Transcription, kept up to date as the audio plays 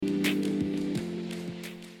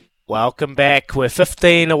Welcome back. We're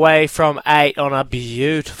 15 away from 8 on a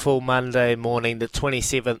beautiful Monday morning, the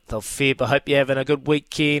 27th of Feb. I hope you're having a good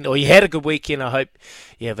weekend, or you had a good weekend. I hope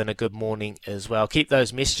you're having a good morning as well. Keep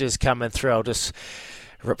those messages coming through. I'll just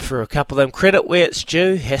rip through a couple of them. Credit where it's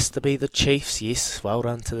due. Has to be the Chiefs. Yes, well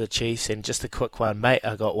done to the Chiefs. And just a quick one, mate.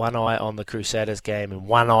 I got one eye on the Crusaders game and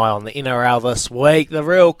one eye on the NRL this week. The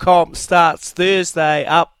real comp starts Thursday.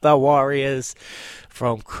 Up the Warriors.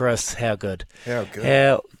 From Chris. How good? How good?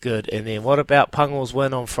 How good. And then what about Pungwell's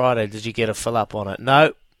win on Friday? Did you get a fill up on it?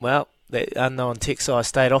 No. Well, that unknown text, I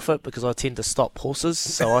stayed off it because I tend to stop horses,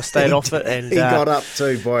 so I stayed off it. And he got up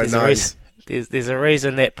too by a nose. There's a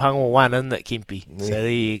reason that Pungwell won, isn't it, Kempy? Yeah. So there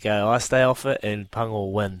you go. I stay off it and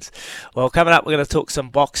Pungwell wins. Well, coming up, we're going to talk some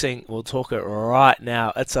boxing. We'll talk it right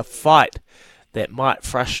now. It's a fight that might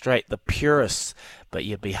frustrate the purists, but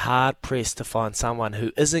you'd be hard-pressed to find someone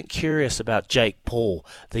who isn't curious about Jake Paul,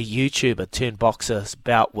 the YouTuber turned boxer's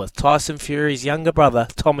bout with Tyson Fury's younger brother,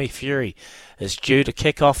 Tommy Fury, is due to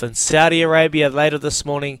kick off in Saudi Arabia later this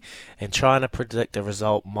morning, and trying to predict the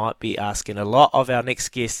result might be asking a lot of our next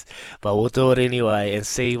guest, but we'll do it anyway and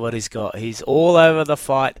see what he's got. He's all over the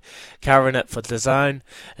fight, covering it for DAZN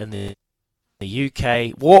in the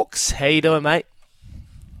UK. Walks, how you doing, mate?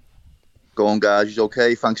 Going, guys. You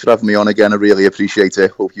okay? Thanks for having me on again. I really appreciate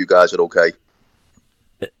it. Hope you guys are okay.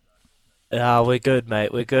 We're good,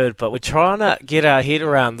 mate. We're good. But we're trying to get our head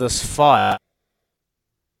around this fight.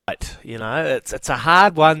 You know, it's a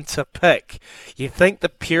hard one to pick. You think the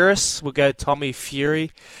purists will go Tommy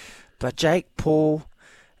Fury, but Jake Paul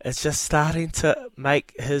is just starting to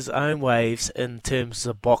make his own waves in terms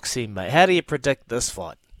of boxing, mate. How do you predict this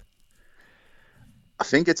fight? I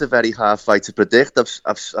think it's a very hard fight to predict.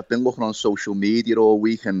 I've been looking on social media all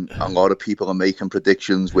week, and a lot of people are making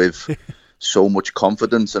predictions with so much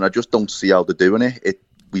confidence, and I just don't see how they're doing it.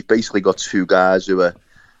 We've basically got two guys who are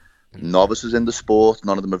novices in the sport.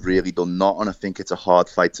 None of them have really done nothing. I think it's a hard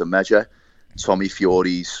fight to measure. Tommy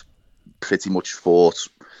Fury's pretty much fought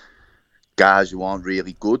guys who aren't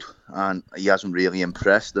really good, and he hasn't really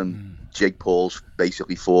impressed. And Jake Paul's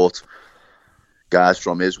basically fought guys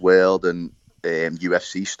from his world and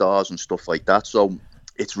UFC stars and stuff like that. So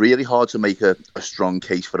it's really hard to make a strong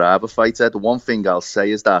case for either fighter. The one thing I'll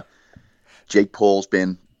say is that Jake Paul's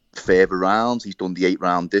been further rounds. He's done the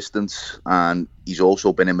 8-round distance, and he's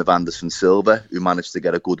also been in with Anderson Silva, who managed to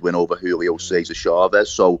get a good win over Julio Cesar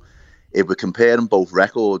Chavez. So if we're comparing both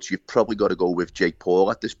records, you've probably got to go with Jake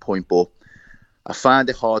Paul at this point. But I find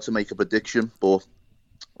it hard to make a prediction. But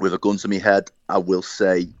with a gun to my head, I will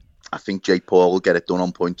say I think Jake Paul will get it done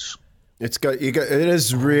on points. It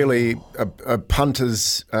is really a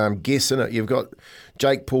punter's guess, isn't it? You've got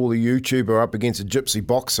Jake Paul, the YouTuber, up against a gypsy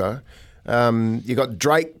boxer. You've got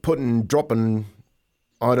Drake dropping,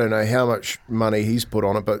 I don't know how much money he's put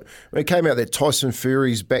on it, but when it came out that Tyson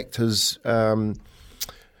Fury's backed his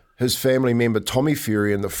family member Tommy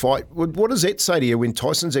Fury in the fight, what does that say to you when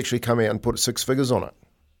Tyson's actually come out and put 6 figures on it?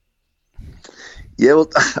 Yeah,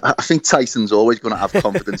 well, I think Tyson's always going to have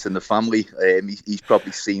confidence in the family. He's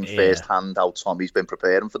probably seen firsthand how Tommy's been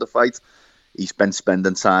preparing for the fight. He's been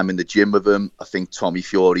spending time in the gym with him. I think Tommy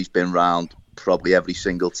Fury's been round probably every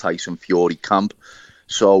single Tyson Fury camp.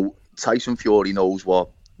 So Tyson Fury knows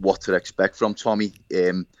what to expect from Tommy.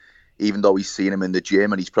 Even though he's seen him in the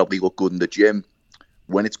gym and he's probably looked good in the gym,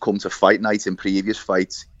 when it's come to fight night in previous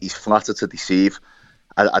fights, he's flattered to deceive.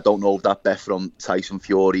 I don't know if that bet from Tyson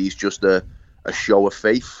Fury is just a show of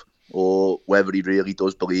faith, or whether he really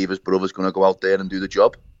does believe his brother's going to go out there and do the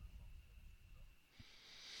job.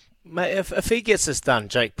 Mate, if he gets this done,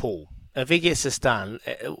 Jake Paul, if he gets this done,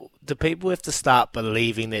 do people have to start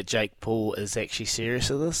believing that Jake Paul is actually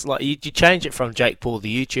serious with this? Like, you change it from Jake Paul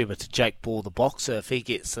the YouTuber to Jake Paul the boxer if he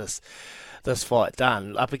gets this fight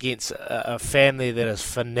done up against a family that is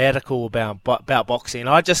fanatical about boxing.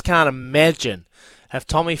 I just can't imagine if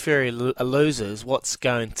Tommy Fury loses, what's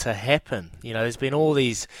going to happen? You know, there's been all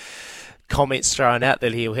these comments thrown out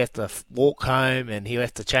that he'll have to walk home and he'll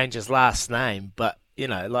have to change his last name. But, you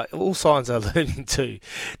know, like all signs are leading to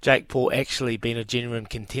Jake Paul actually being a genuine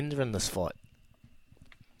contender in this fight.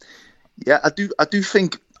 Yeah, I do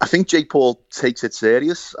think Jake Paul takes it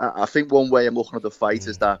serious. I think one way I'm looking at the fight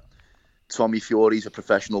is that Tommy Fury's a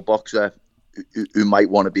professional boxer who might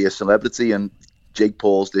want to be a celebrity, and Jake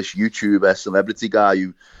Paul's this YouTuber celebrity guy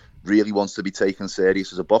who really wants to be taken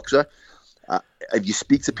serious as a boxer. If you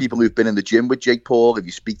speak to people who've been in the gym with Jake Paul, if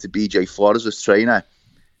you speak to BJ Flores' trainer,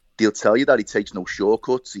 they'll tell you that he takes no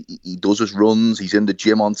shortcuts. He does his runs. He's in the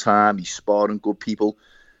gym on time. He's sparring good people.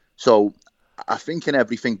 So I think in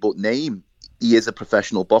everything but name, he is a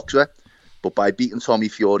professional boxer. But by beating Tommy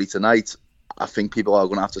Fury tonight, I think people are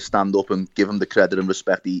going to have to stand up and give him the credit and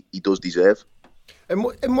respect he does deserve. And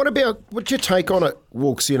what about, what's your take on it,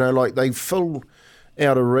 Walks? You know, like they fill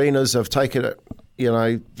out arenas, they've taken it, you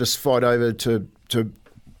know, this fight over to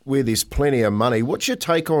where there's plenty of money. What's your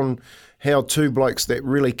take on how two blokes that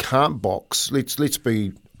really can't box, let's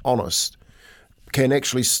be honest, can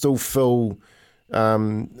actually still fill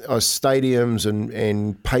stadiums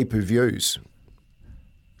and pay-per-views?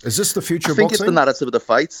 Is this the future of boxing? I think it's the narrative of the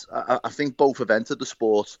fights. I think both have entered the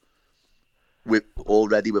sport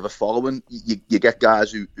already with a following. You get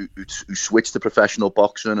guys who switch to professional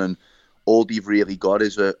boxing, and all they've really got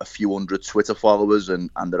is a few hundred Twitter followers and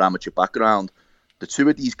their amateur background. The two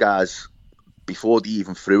of these guys, before they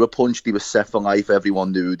even threw a punch, they were set for life.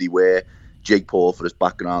 Everyone knew who they were. Jake Paul for his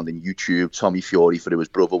background in YouTube, Tommy Fury for who his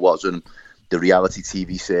brother was, and the reality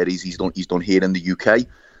TV series he's done here in the UK.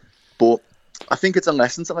 But I think it's a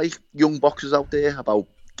lesson to like young boxers out there about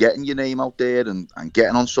getting your name out there and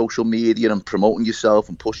getting on social media and promoting yourself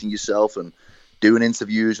and pushing yourself and doing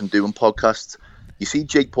interviews and doing podcasts. You see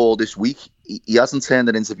Jake Paul this week, he hasn't turned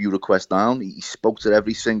an interview request down. He spoke to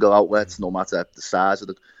every single outlet, no matter the size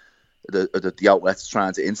of the outlets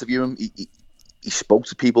trying to interview him. He spoke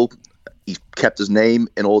to people. He's kept his name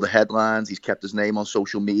in all the headlines. He's kept his name on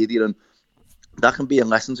social media, and that can be a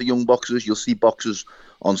lesson to young boxers. You'll see boxers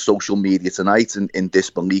on social media tonight in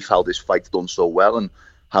disbelief how this fight's done so well and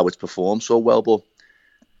how it's performed so well. But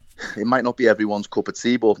it might not be everyone's cup of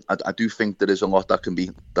tea, but I do think there is a lot that can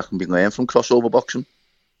be learned from crossover boxing.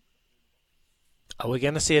 Are we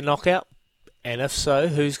going to see a knockout? And if so,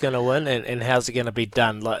 who's going to win, and how's it going to be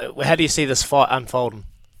done? Like, how do you see this fight unfolding?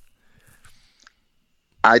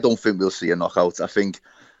 I don't think we'll see a knockout. I think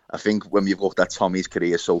when we've looked at Tommy's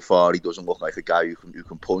career so far, he doesn't look like a guy who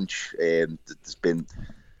can punch. There's been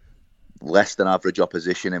less than average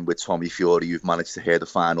opposition in with Tommy Fury, who've managed to hear the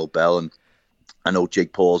final bell. And I know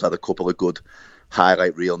Jake Paul's had a couple of good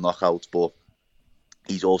highlight reel knockouts, but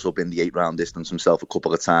he's also been the 8-round distance himself a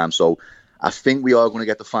couple of times. So I think we are going to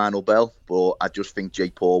get the final bell, but I just think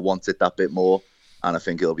Jake Paul wants it that bit more, and I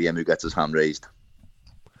think it'll be him who gets his hand raised.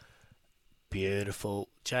 Beautiful.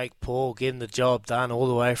 Jake Paul getting the job done all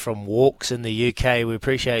the way from Walks in the UK. We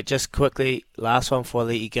appreciate it. Just quickly, last one before I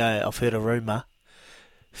let you go. I've heard a rumour.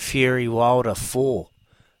 Fury Wilder 4.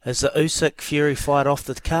 Is the Usyk Fury fight off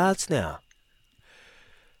the cards now?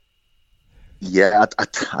 Yeah,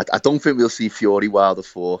 I don't think we'll see Fury Wilder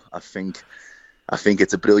 4. I think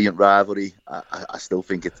it's a brilliant rivalry. I still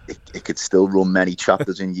think it could still run many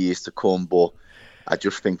chapters in years to come, but I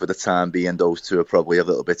just think for the time being, those two are probably a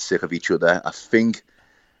little bit sick of each other. I think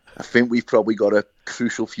we've probably got a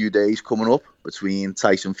crucial few days coming up between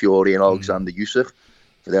Tyson Fury and Alexander Usyk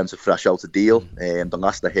for them to thrash out a deal. The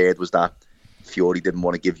last I heard was that Fury didn't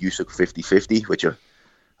want to give Usyk 50-50, which I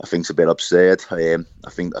think's a bit absurd. I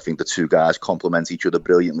think the two guys complement each other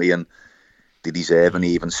brilliantly and they deserve an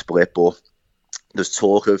even split. But there's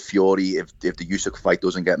talk of Fury, if the Usyk fight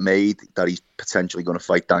doesn't get made, that he's potentially going to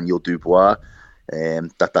fight Daniel Dubois.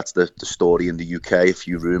 That's the story in the UK, a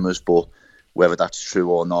few rumours, but whether that's true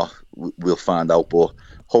or not, we'll find out. But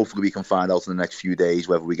hopefully we can find out in the next few days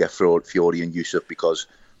whether we get Fury and Usyk, because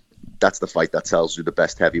that's the fight that tells who the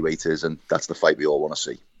best heavyweight is, and that's the fight we all want to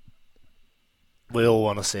see. We all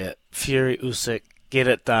want to see it. Fury, Usyk, get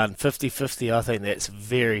it done. 50-50, I think that's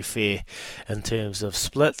very fair in terms of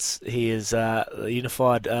splits. He is a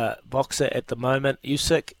unified boxer at the moment,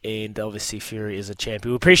 Usyk, and obviously Fury is a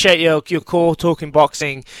champion. We appreciate your call, talking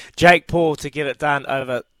boxing. Jake Paul to get it done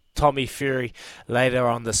over Tommy Fury later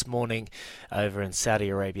on this morning over in Saudi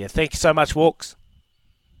Arabia. Thank you so much, Walks.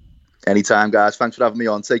 Anytime, guys. Thanks for having me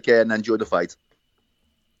on. Take care and enjoy the fight.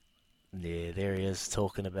 Yeah, there he is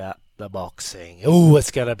talking about the boxing. Oh,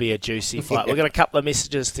 it's going to be a juicy fight. We've got a couple of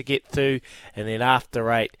messages to get through, and then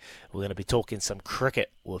after 8, we're going to be talking some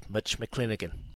cricket with Mitch McClenaghan.